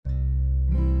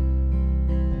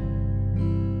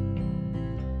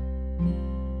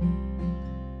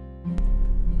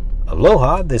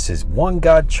Aloha, this is One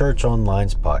God Church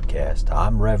Online's podcast.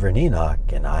 I'm Reverend Enoch,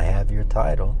 and I have your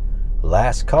title,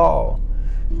 Last Call.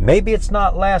 Maybe it's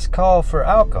not last call for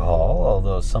alcohol,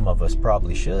 although some of us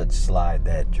probably should slide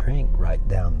that drink right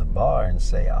down the bar and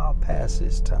say, I'll pass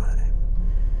this time.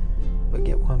 But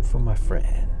get one for my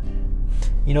friend.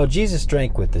 You know, Jesus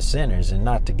drank with the sinners, and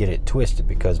not to get it twisted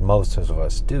because most of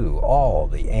us do. All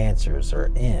the answers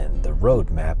are in the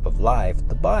roadmap of life,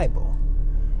 the Bible.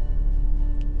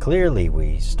 Clearly,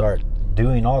 we start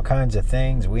doing all kinds of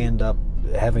things. We end up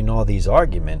having all these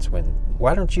arguments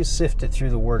why don't you sift it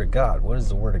through the Word of God? What does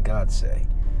the Word of God say?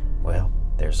 Well,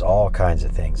 there's all kinds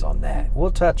of things on that. We'll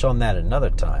touch on that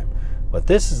another time. But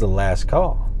this is the last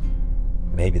call.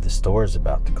 Maybe the store's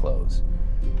about to close.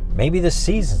 Maybe the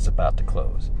season's about to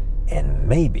close. And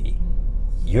maybe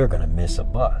you're going to miss a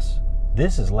bus.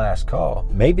 This is last call.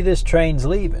 Maybe this train's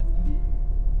leaving.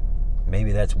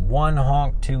 Maybe that's one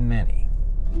honk too many.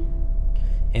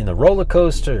 In the roller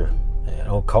coaster,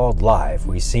 called life,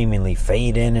 we seemingly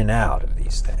fade in and out of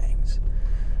these things.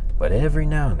 But every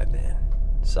now and then,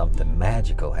 something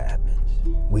magical happens.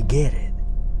 We get it.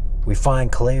 We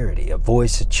find clarity, a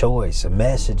voice of choice, a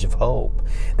message of hope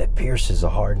that pierces a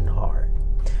hardened heart.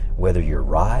 Whether you're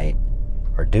right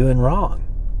or doing wrong,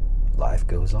 life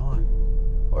goes on,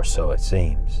 or so it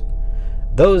seems.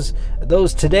 Those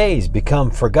todays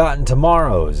become forgotten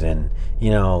tomorrows, and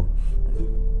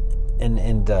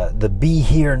the be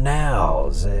here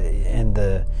nows and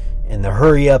the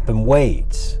hurry up and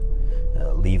waits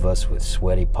leave us with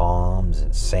sweaty palms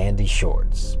and sandy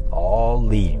shorts, all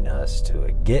leading us to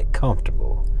a get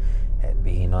comfortable at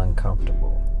being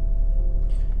uncomfortable.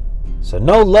 So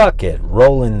no luck at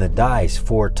rolling the dice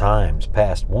 4 times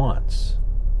past once.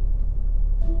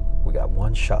 We got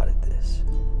one shot at this.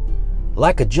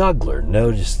 Like a juggler,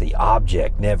 notice the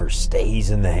object never stays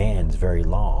in the hands very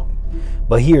long.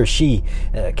 But he or she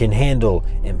can handle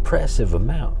impressive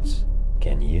amounts.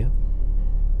 Can you?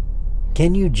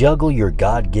 Can you juggle your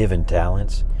God-given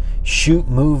talents? Shoot,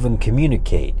 move, and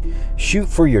communicate. Shoot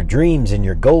for your dreams and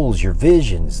your goals, your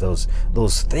visions, those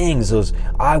things, those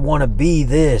I want to be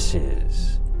this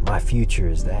is. My future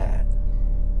is that.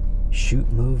 Shoot,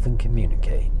 move, and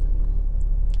communicate.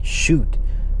 Shoot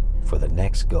for the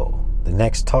next goal, the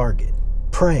next target.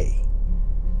 Pray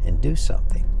and do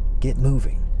something. Get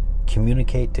moving.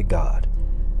 Communicate to God.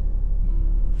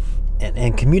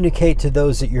 And communicate to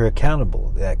those that you're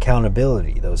accountable, the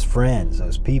accountability, those friends,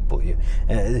 those people.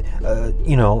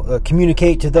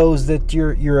 Communicate to those that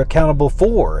you're accountable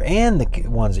for, and the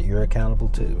ones that you're accountable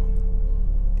to.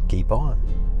 Keep on.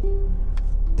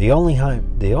 The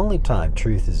only time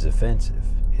truth is offensive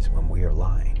is when we are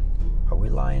lying. Are we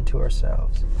lying to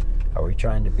ourselves? Are we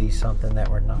trying to be something that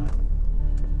we're not?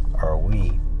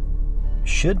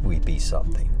 Should we be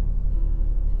something?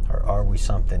 Or are we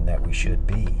something that we should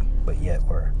be, but yet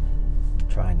we're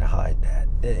trying to hide that?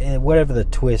 And whatever the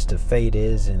twist of fate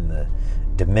is in the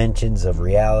dimensions of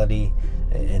reality,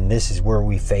 and this is where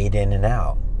we fade in and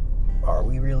out. Are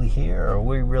we really here, or are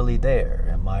we really there?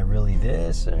 Am I really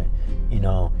this? Or,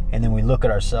 and then we look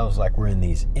at ourselves like we're in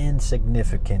these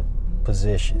insignificant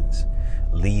positions,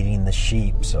 leading the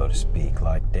sheep, so to speak,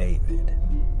 like David.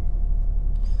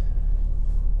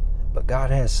 But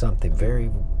God has something very,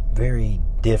 very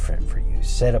different for you,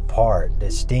 set apart,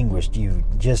 distinguished you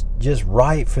just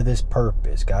right for this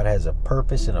purpose. God has a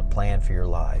purpose and a plan for your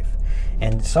life.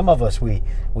 And some of us, we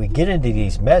get into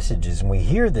these messages and we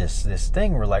hear this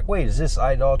thing. We're like, wait, is this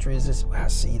idolatry? Is this? Wow,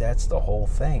 see, that's the whole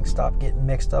thing. Stop getting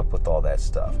mixed up with all that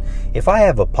stuff. If I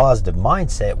have a positive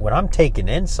mindset, when I'm taking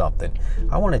in something,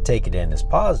 I want to take it in as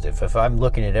positive. If I'm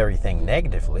looking at everything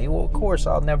negatively, well, of course,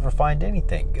 I'll never find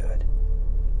anything good.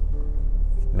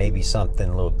 Maybe something,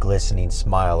 a little glistening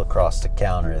smile across the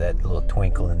counter, that little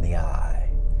twinkle in the eye.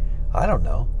 I don't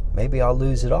know. Maybe I'll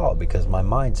lose it all because my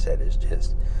mindset is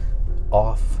just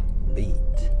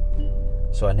offbeat.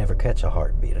 So I never catch a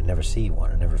heartbeat. I never see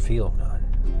one. I never feel none.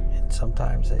 And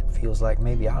sometimes it feels like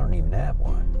maybe I don't even have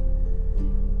one.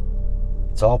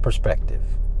 It's all perspective.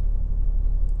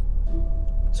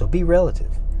 So be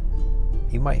relative.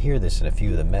 You might hear this in a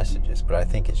few of the messages, but I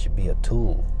think it should be a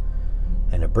tool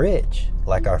and a bridge,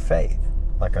 like our faith.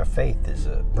 Like our faith is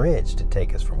a bridge to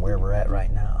take us from where we're at right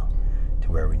now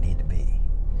to where we need to be.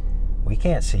 We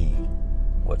can't see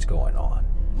what's going on,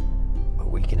 but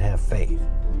we can have faith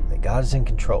that God is in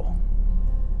control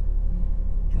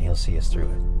and He'll see us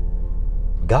through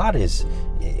it. God is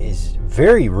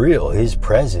very real. His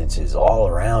presence is all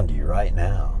around you right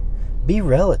now. Be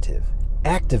relative.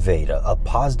 Activate a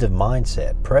positive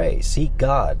mindset. Pray. Seek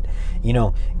God.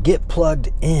 Get plugged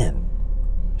in.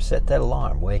 Set that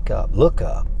alarm. Wake up. Look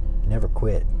up. Never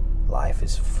quit. Life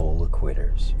is full of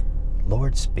quitters.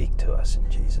 Lord, speak to us in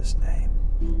Jesus' name.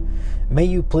 May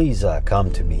you please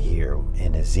come to me here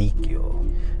in Ezekiel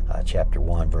chapter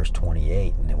 1, verse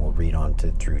 28, and then we'll read on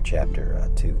through chapter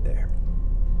 2 there.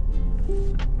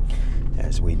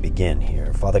 As we begin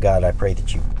here, Father God, I pray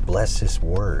that you bless this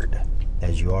word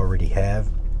as you already have.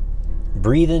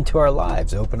 Breathe into our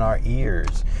lives, open our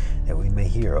ears that we may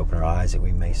hear, open our eyes that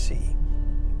we may see.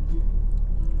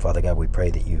 Father God, we pray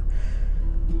that you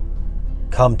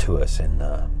come to us in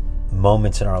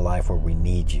moments in our life where we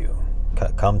need you.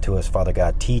 Come to us, Father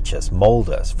God. Teach us, mold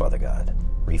us, Father God.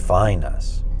 Refine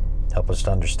us. Help us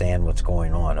to understand what's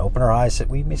going on. Open our eyes that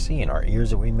we may see and our ears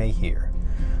that we may hear.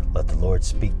 Let the Lord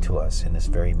speak to us in this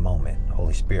very moment.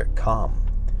 Holy Spirit, come.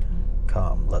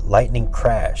 Come. Let lightning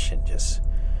crash and just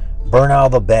burn out all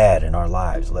the bad in our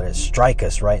lives. Let it strike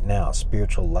us right now,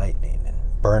 spiritual lightning, and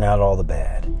burn out all the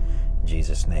bad. In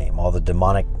Jesus' name. All the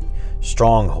demonic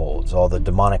strongholds, all the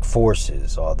demonic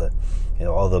forces, all the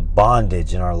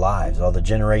bondage in our lives, all the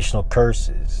generational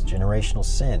curses, generational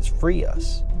sins, free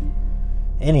us.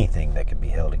 Anything that could be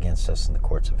held against us in the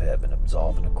courts of heaven,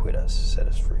 absolve and acquit us, set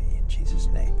us free in Jesus'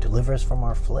 name. Deliver us from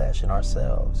our flesh and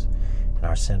ourselves and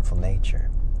our sinful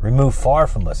nature. Remove far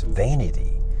from us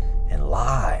vanity and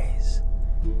lies.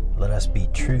 Let us be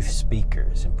truth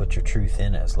speakers and put your truth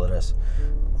in us. Let us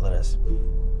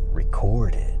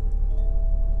record it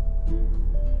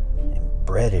and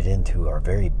bred it into our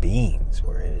very beings,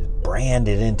 where it is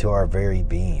branded into our very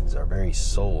beings, our very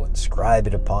soul. Inscribe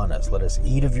it upon us. Let us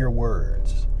eat of your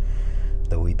words.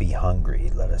 Though we be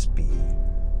hungry, let us be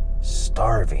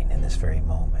starving in this very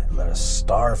moment. Let us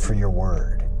starve for your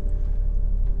word.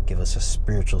 Give us a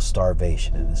spiritual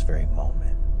starvation in this very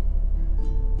moment.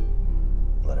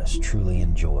 Let us truly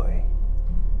enjoy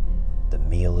the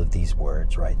meal of these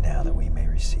words right now that we may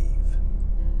receive.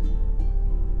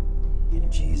 In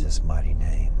Jesus' mighty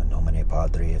name, in nomine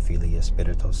Patri et Filii et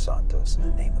Spiritus Sanctus, in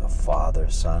the name of the Father,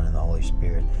 Son, and the Holy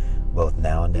Spirit, both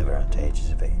now and ever unto ages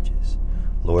of ages.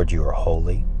 Lord, you are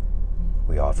holy.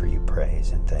 We offer you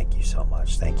praise and thank you so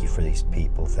much. Thank you for these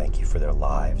people. Thank you for their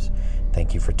lives.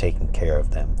 Thank you for taking care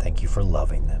of them. Thank you for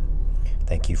loving them.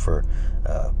 Thank you for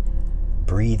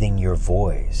breathing your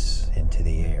voice into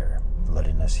the air,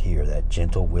 letting us hear that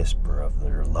gentle whisper of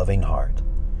their loving heart.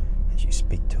 As you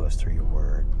speak to us through your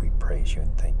word, we praise you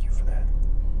and thank you for that.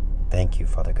 Thank you,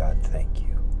 Father God, thank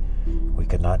you. We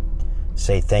could not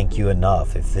say thank you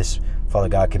enough. If this, Father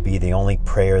God, could be the only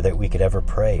prayer that we could ever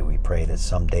pray, we pray that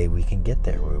someday we can get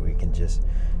there where we can just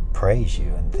praise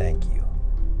you and thank you.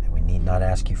 That we need not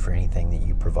ask you for anything, that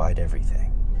you provide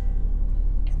everything.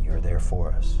 And you're there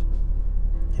for us.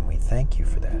 And we thank you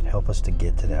for that. Help us to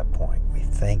get to that point. We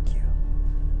thank you.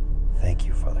 Thank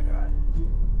you, Father God.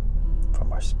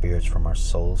 From our spirits, from our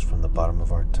souls, from the bottom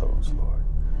of our toes, Lord.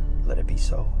 Let it be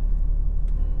so.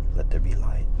 Let there be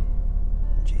light.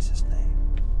 In Jesus' name.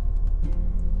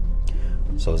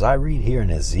 So as I read here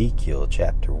in Ezekiel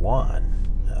chapter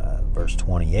 1, verse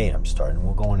 28, I'm starting.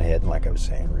 We'll go on ahead and, like I was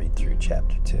saying, read through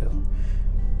chapter 2.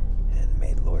 And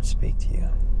may the Lord speak to you.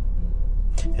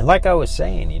 And like I was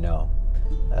saying,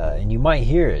 and you might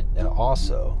hear it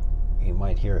also. You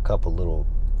might hear a couple little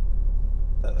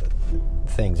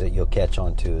things that you'll catch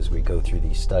on to as we go through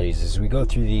these studies, as we go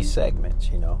through these segments,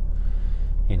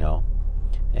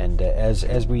 and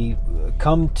as we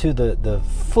come to the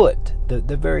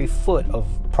very foot of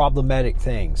problematic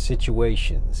things,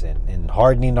 situations, and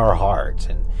hardening our hearts,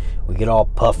 and we get all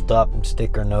puffed up and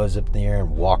stick our nose up in the air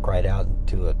and walk right out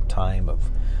into a time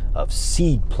of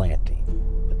seed planting.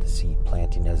 The seed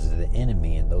planting is the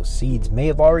enemy, and those seeds may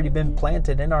have already been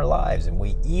planted in our lives, and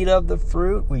we eat of the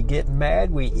fruit, we get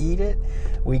mad, we eat it,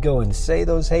 we go and say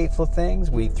those hateful things,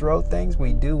 we throw things,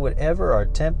 we do whatever, our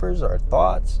tempers, our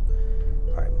thoughts,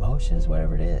 our emotions,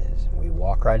 whatever it is. We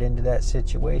walk right into that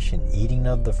situation, eating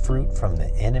of the fruit from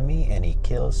the enemy, and he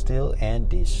kills, steals, and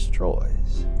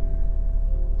destroys.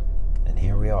 And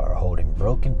here we are, holding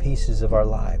broken pieces of our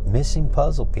life, missing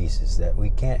puzzle pieces that we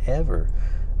can't ever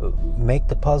make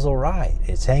the puzzle right.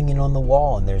 It's hanging on the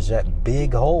wall, and there's that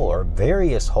big hole or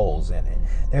various holes in it.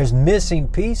 There's missing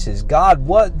pieces. God,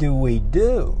 what do we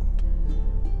do?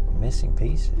 We're missing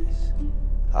pieces.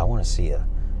 I want to see a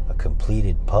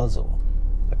completed puzzle,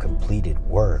 a completed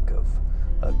work of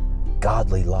a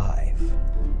godly life,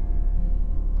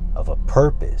 of a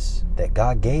purpose that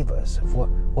God gave us. Of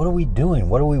what are we doing?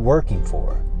 What are we working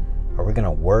for? Are we going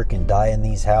to work and die in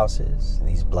these houses, and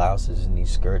these blouses, and these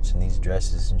skirts, and these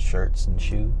dresses, and shirts, and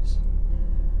shoes?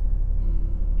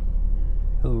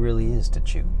 Who really is to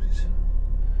choose?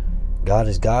 God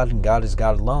is God, and God is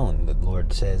God alone. The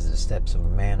Lord says the steps of a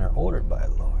man are ordered by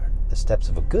the Lord. The steps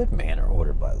of a good man are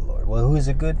ordered by the Lord. Well, who is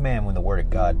a good man when the word of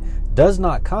God does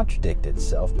not contradict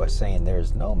itself by saying there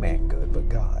is no man good but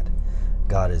God?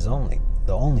 God is the only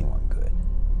one good.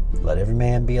 Let every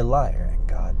man be a liar, and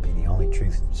God be the only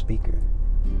truth speaker.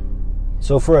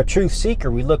 So for a truth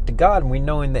seeker, we look to God, and we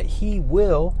knowing that He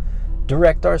will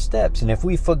direct our steps. And if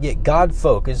we forget God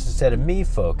focus instead of me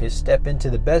focus, step into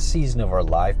the best season of our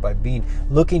life by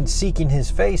seeking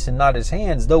His face and not His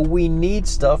hands. Though we need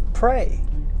stuff, pray.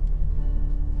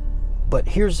 But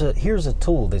here's a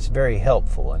tool that's very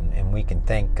helpful, and we can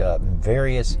thank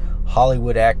various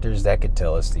Hollywood actors that could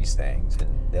tell us these things.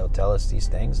 And they'll tell us these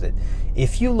things that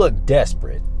if you look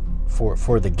desperate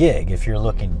for the gig, if you're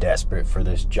looking desperate for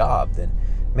this job, then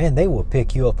man, they will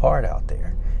pick you apart out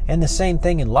there. And the same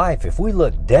thing in life. If we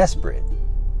look desperate,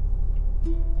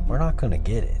 we're not going to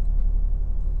get it.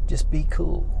 Just be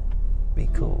cool. Be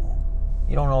cool.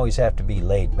 You don't always have to be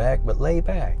laid back, but lay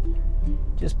back.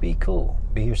 Just be cool.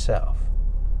 Be yourself.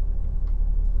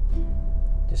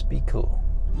 Just be cool.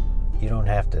 You don't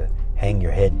have to hang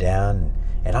your head down.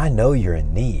 And I know you're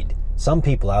in need. Some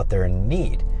people out there are in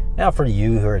need. Now for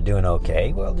you who are doing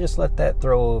okay, well, just let that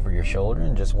throw over your shoulder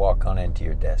and just walk on into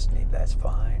your destiny. That's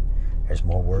fine. There's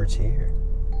more words here.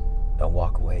 Don't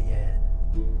walk away yet.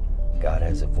 God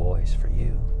has a voice for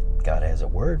you. God has a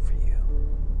word for you.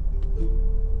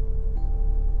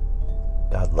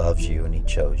 God loves you and He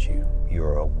chose you. You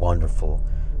are a wonderful,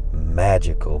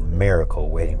 magical miracle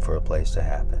waiting for a place to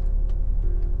happen.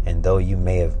 And though you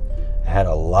may have had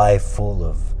a life full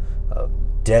of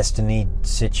destiny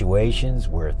situations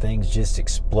where things just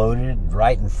exploded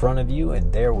right in front of you,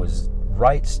 and there was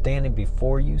right standing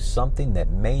before you something that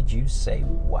made you say,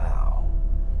 wow.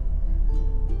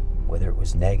 Whether it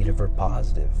was negative or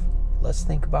positive, let's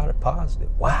think about it positive.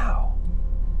 Wow.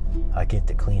 I get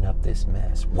to clean up this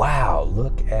mess. Wow,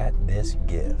 look at this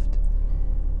gift.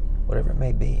 Whatever it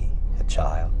may be, a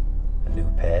child, a new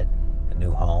pet, a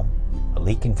new home, a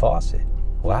leaking faucet.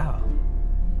 Wow,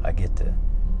 I get to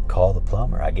call the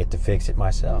plumber. I get to fix it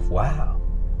myself. Wow,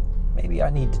 maybe I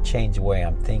need to change the way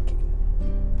I'm thinking.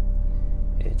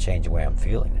 It change the way I'm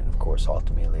feeling, and of course,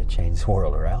 ultimately, it changes the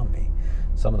world around me.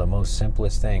 Some of the most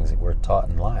simplest things that we're taught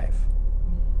in life,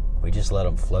 we just let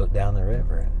them float down the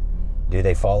river. And do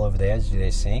they fall over the edge? Do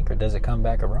they sink? Or does it come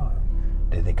back around?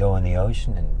 Do they go in the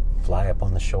ocean and fly up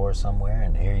on the shore somewhere?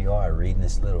 And here you are reading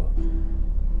this little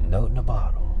note in a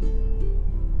bottle.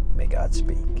 May God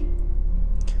speak.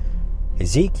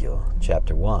 Ezekiel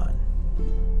chapter 1,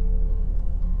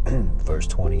 verse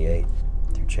 28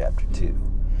 through chapter 2.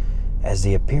 As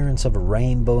the appearance of a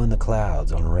rainbow in the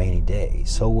clouds on a rainy day,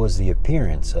 so was the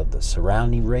appearance of the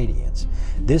surrounding radiance.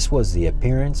 This was the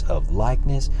appearance of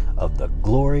likeness of the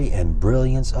glory and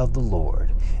brilliance of the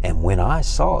Lord. And when I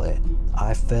saw it,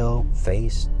 I fell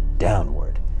face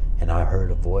downward, and I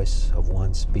heard a voice of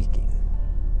one speaking.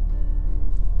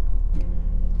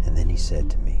 And then He said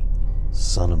to me,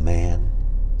 Son of man,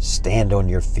 stand on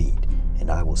your feet, and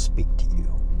I will speak to you.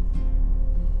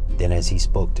 Then as He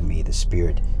spoke to me, the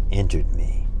Spirit entered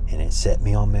me, and it set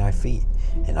me on my feet,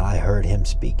 and I heard Him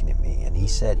speaking to me, and He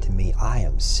said to me, I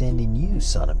am sending you,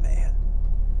 Son of man,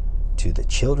 to the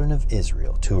children of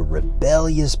Israel, to a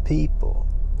rebellious people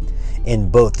in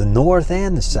both the north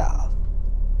and the south,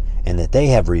 and that they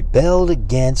have rebelled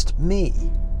against me.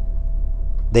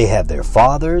 They have their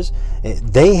fathers, and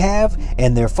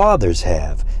their fathers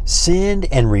have sinned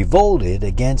and revolted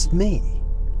against me.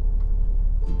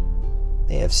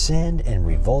 They have sinned and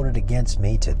revolted against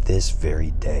me to this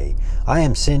very day. I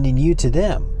am sending you to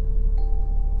them,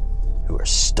 who are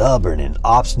stubborn and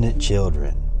obstinate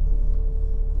children.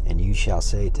 And you shall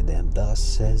say to them, Thus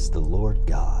says the Lord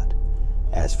God,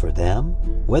 As for them,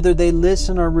 whether they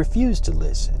listen or refuse to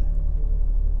listen,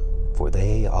 for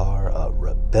they are a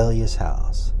rebellious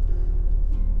house,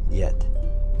 yet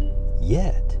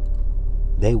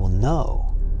they will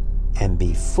know and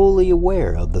be fully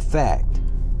aware of the fact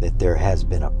that there has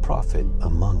been a prophet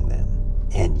among them.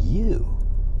 And you,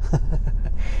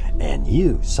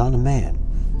 son of man,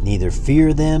 neither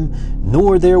fear them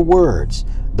nor their words,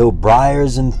 though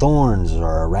briars and thorns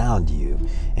are around you,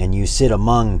 and you sit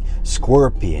among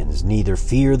scorpions, neither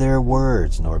fear their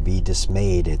words nor be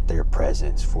dismayed at their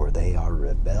presence, for they are a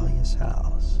rebellious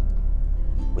house.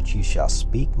 But you shall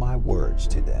speak my words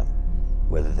to them,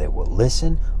 whether they will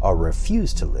listen or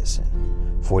refuse to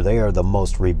listen, for they are the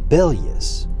most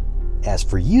rebellious. As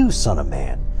for you, son of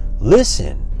man,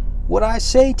 listen what I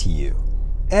say to you.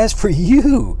 As for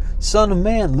you, son of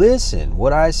man, listen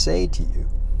what I say to you.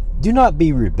 Do not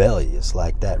be rebellious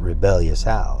like that rebellious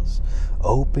house.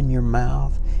 Open your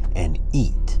mouth and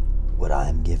eat what I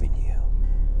am giving you.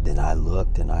 Then I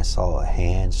looked, and I saw a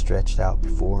hand stretched out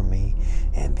before me,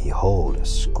 and behold, a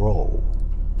scroll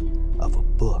of a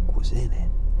book was in it.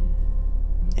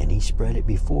 And he spread it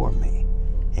before me,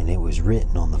 and it was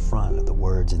written on the front of the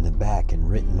words in the back, and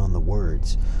written on the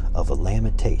words of a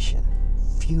lamentation,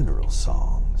 funeral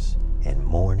songs, and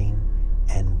mourning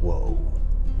and woe.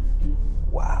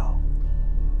 Wow.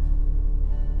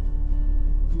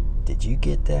 Did you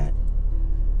get that?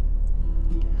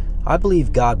 I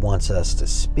believe God wants us to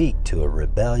speak to a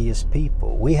rebellious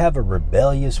people. We have a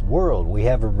rebellious world. We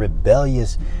have a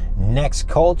rebellious next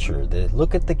culture.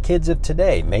 Look at the kids of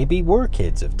today. Maybe we're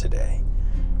kids of today,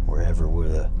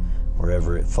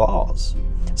 wherever it falls.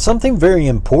 Something very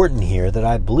important here that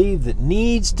I believe that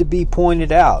needs to be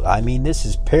pointed out. I mean, this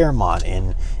is paramount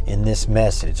in this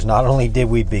message. Not only did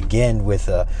we begin with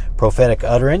a prophetic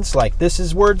utterance, like this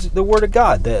is the word of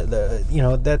God.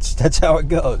 That's how it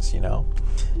goes.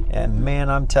 And man,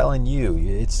 I'm telling you,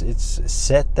 it's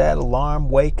set that alarm,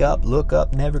 wake up, look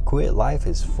up, never quit. Life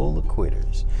is full of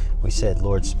quitters. We said,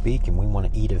 Lord, speak, and we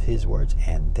want to eat of his words,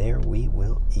 and there we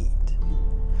will eat.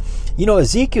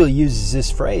 Ezekiel uses this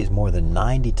phrase more than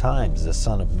 90 times, the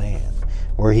Son of Man,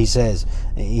 where he says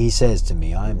to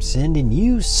me, I'm sending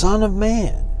you, Son of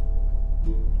Man.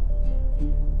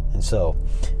 And so,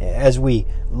 as we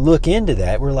look into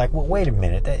that, we're like, well, wait a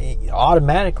minute.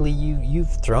 Automatically,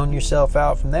 you've thrown yourself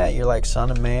out from that. You're like,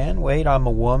 Son of Man. Wait, I'm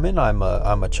a woman. I'm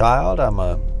a child. I'm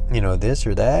a this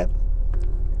or that.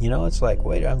 It's like,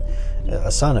 wait, I'm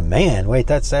a son of man. Wait,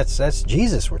 that's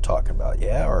Jesus we're talking about,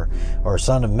 yeah? Or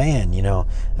Son of Man.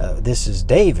 This is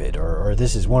David, or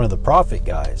this is one of the prophet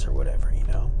guys, or whatever.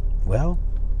 Well,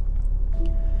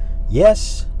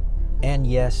 yes and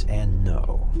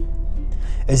no.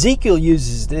 Ezekiel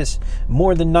uses this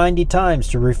more than 90 times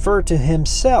to refer to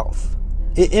himself.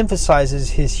 It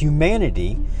emphasizes his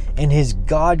humanity and his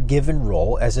God-given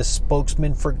role as a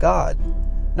spokesman for God.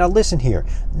 Now listen here,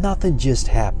 nothing just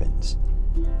happens,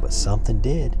 but something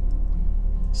did.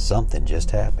 Something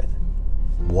just happened.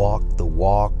 Walk the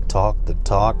walk, talk the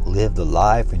talk, live the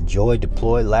life, enjoy,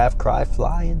 deploy, laugh, cry,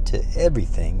 fly into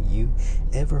everything you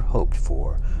ever hoped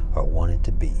for or wanted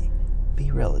to be.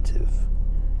 Be relative.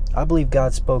 I believe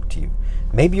God spoke to you.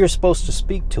 Maybe you're supposed to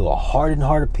speak to a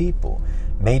hardened-hearted people.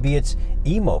 Maybe it's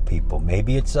emo people.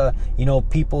 Maybe it's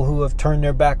people who have turned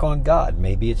their back on God.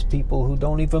 Maybe it's people who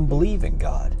don't even believe in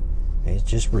God. It's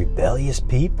just rebellious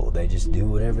people. They just do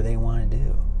whatever they want to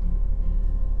do.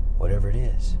 Whatever it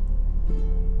is.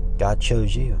 God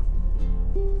chose you.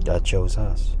 God chose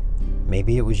us.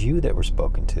 Maybe it was you that were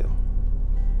spoken to.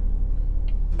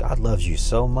 God loves you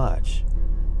so much.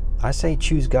 I say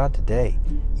choose God today.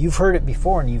 You've heard it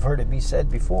before, and you've heard it be said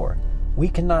before. We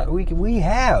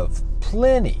have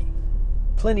plenty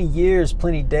years,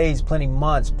 plenty days, plenty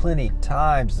months, plenty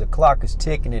times. The clock is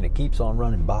ticking and it keeps on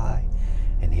running by.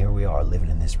 And here we are living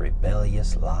in this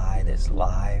rebellious lie, this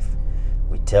life.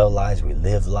 We tell lies, we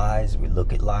live lies, we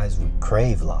look at lies, we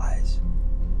crave lies.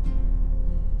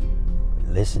 We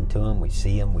listen to them, we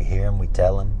see them, we hear them, we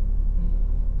tell them.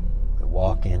 We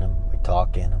walk in them, we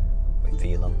talk in them, we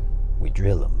feel them, we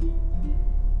drill them.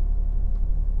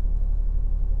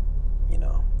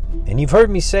 And you've heard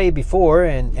me say before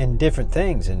and different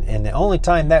things, and the only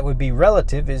time that would be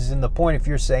relative is in the point if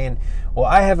you're saying, well,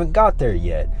 I haven't got there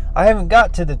yet. I haven't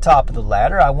got to the top of the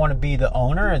ladder. I want to be the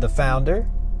owner or the founder.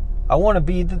 I want to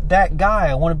be that guy.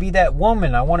 I want to be that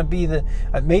woman. I want to be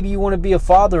maybe you want to be a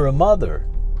father or a mother.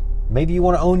 Maybe you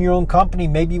want to own your own company.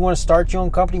 Maybe you want to start your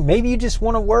own company. Maybe you just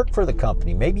want to work for the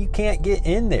company. Maybe you can't get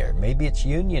in there. Maybe it's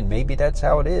union. Maybe that's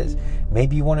how it is.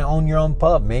 Maybe you want to own your own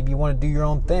pub. Maybe you want to do your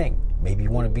own thing. Maybe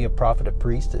you want to be a prophet, a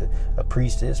priest, a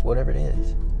priestess, whatever it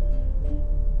is.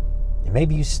 And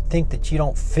maybe you think that you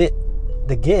don't fit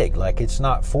the gig, like it's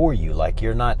not for you, like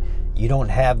you don't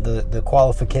have the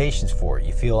qualifications for it.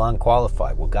 You feel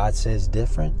unqualified. Well, God says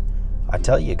different. I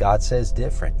tell you, God says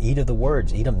different. Eat of the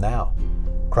words. Eat them now.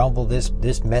 Crumble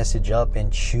this message up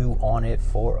and chew on it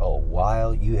for a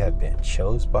while. You have been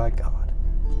chosen by God.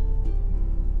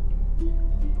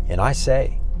 And I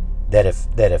say that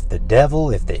if the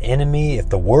devil, if the enemy, if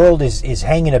the world is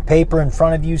hanging a paper in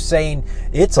front of you saying,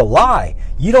 it's a lie,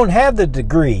 you don't have the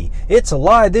degree, it's a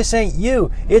lie, this ain't you,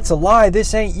 it's a lie,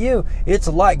 this ain't you, it's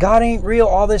a lie, God ain't real,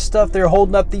 all this stuff, they're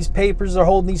holding up these papers, they're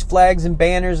holding these flags and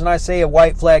banners, and I say a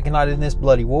white flag cannot end this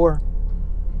bloody war.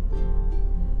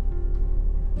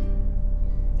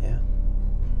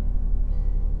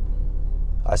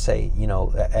 I say,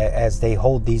 as they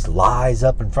hold these lies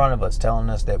up in front of us, telling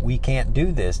us that we can't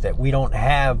do this, that we don't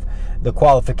have the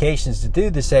qualifications to do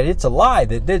this, that it's a lie,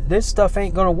 that this stuff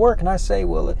ain't going to work. And I say,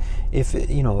 well, if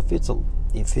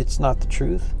it's not the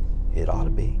truth, It ought to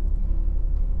be.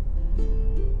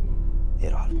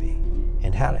 It ought to be.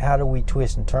 And how do we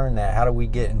twist and turn that? How do we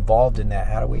get involved in that?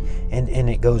 How do we? And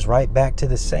it goes right back to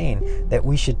the saying that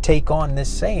we should take on this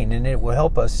saying, and it will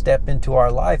help us step into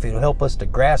our life. It will help us to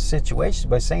grasp situations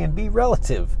by saying, be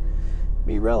relative.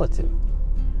 Be relative.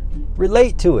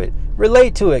 Relate to it.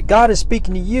 Relate to it. God is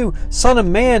speaking to you, son of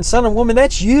man, son of woman.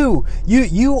 That's you.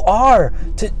 You are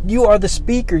the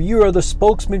speaker. You are the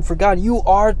spokesman for God. You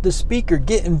are the speaker.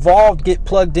 Get involved. Get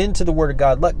plugged into the Word of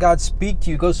God. Let God speak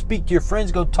to you. Go speak to your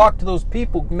friends. Go talk to those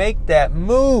people. Make that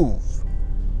move.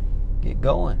 Get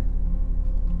going.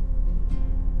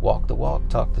 Walk the walk.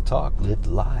 Talk the talk. Live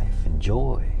the life.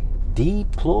 Enjoy.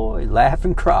 Deploy. Laugh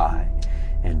and cry.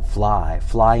 And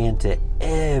fly into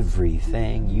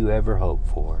everything you ever hoped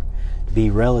for. Be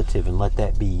relative and let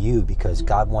that be you, because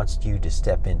God wants you to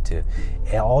step into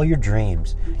all your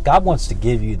dreams. God wants to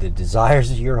give you the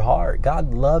desires of your heart.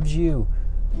 God loves you.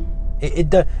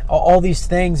 All these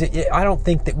things, I don't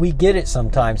think that we get it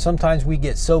sometimes. Sometimes we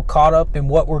get so caught up in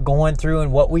what we're going through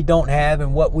and what we don't have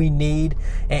and what we need,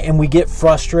 and we get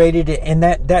frustrated, and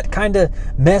that kind of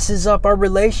messes up our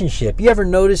relationship. You ever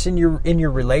notice in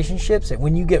your relationships that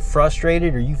when you get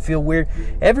frustrated or you feel weird,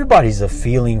 everybody's a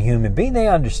feeling human being. They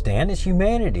understand. It's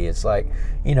humanity. It's like,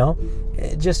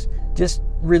 just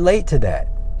relate to that.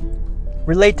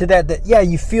 Relate to that yeah,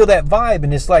 you feel that vibe,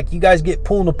 and it's like you guys get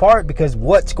pulled apart because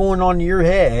what's going on in your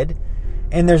head,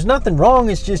 and there's nothing wrong.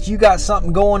 It's just you got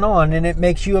something going on, and it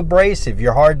makes you abrasive.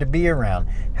 You're hard to be around.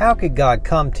 How could God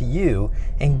come to you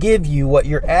and give you what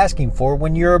you're asking for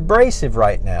when you're abrasive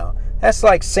right now? That's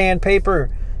like sandpaper,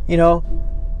 on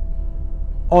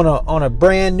a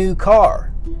brand new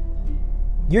car.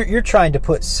 You're trying to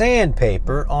put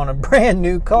sandpaper on a brand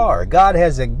new car. God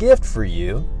has a gift for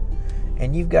you,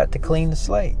 and you've got to clean the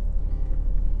slate.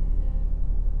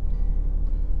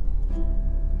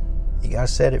 You got to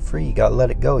set it free. You got to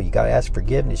let it go. You got to ask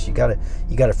forgiveness. You got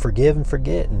to forgive and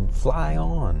forget and fly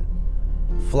on.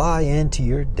 Fly into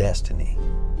your destiny.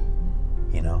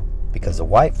 Because the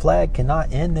white flag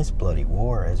cannot end this bloody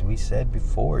war. As we said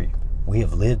before, we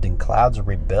have lived in clouds of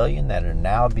rebellion that are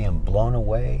now being blown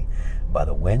away by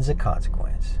the winds of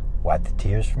consequence. Wipe the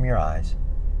tears from your eyes.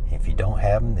 If you don't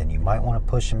have them, then you might want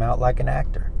to push them out like an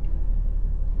actor.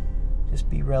 Just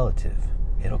be relative.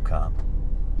 It'll come.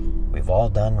 We've all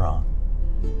done wrong.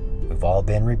 We've all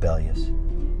been rebellious.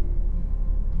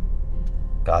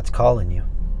 God's calling you.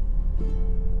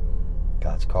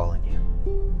 God's calling you.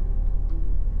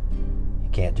 You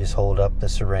can't just hold up the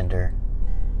surrender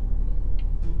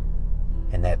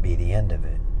and that be the end of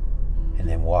it, and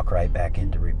then walk right back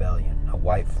into rebellion. A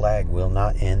white flag will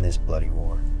not end this bloody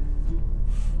war.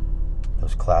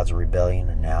 Those clouds of rebellion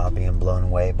are now being blown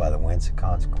away by the winds of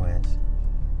consequence.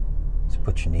 So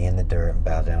put your knee in the dirt and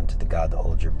bow down to the God that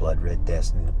holds your blood-red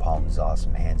destiny in the palm of his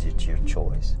awesome hands. It's your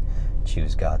choice.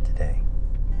 Choose God today.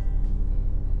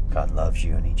 God loves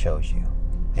you, and he chose you.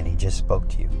 And he just spoke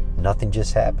to you. Nothing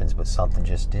just happens, but something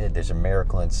just did. There's a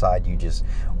miracle inside you just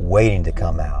waiting to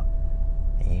come out.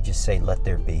 And you just say, let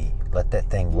there be. Let that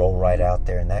thing roll right out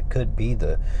there. And that could be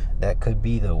the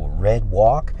red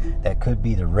walk. That could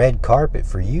be the red carpet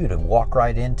for you to walk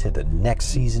right into the next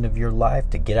season of your life,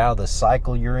 to get out of the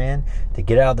cycle you're in, to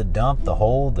get out of the dump, the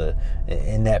hole,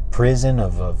 in that prison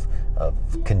of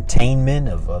containment,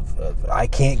 of I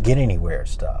can't get anywhere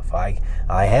stuff. I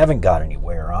haven't got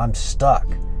anywhere. I'm stuck.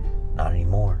 Not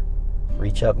anymore.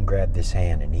 Reach up and grab this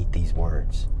hand and eat these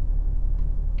words.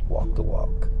 Walk the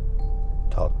walk.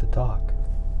 Talk the talk.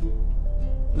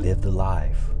 Live the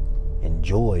life.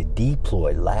 Enjoy,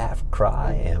 deploy, laugh,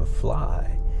 cry, and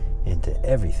fly into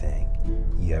everything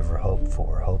you ever hoped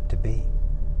for, hope to be.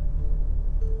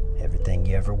 Everything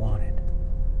you ever wanted.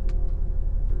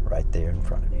 Right there in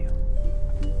front of you.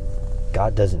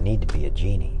 God doesn't need to be a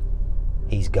genie.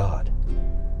 He's God.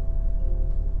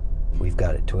 We've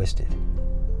got it twisted.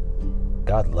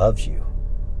 God loves you.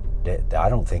 I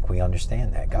don't think we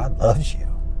understand that. God loves you.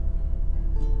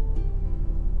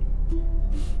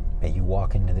 May you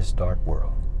walk into this dark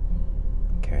world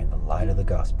carrying the light of the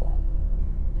gospel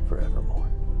forevermore.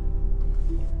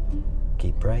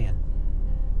 Keep praying.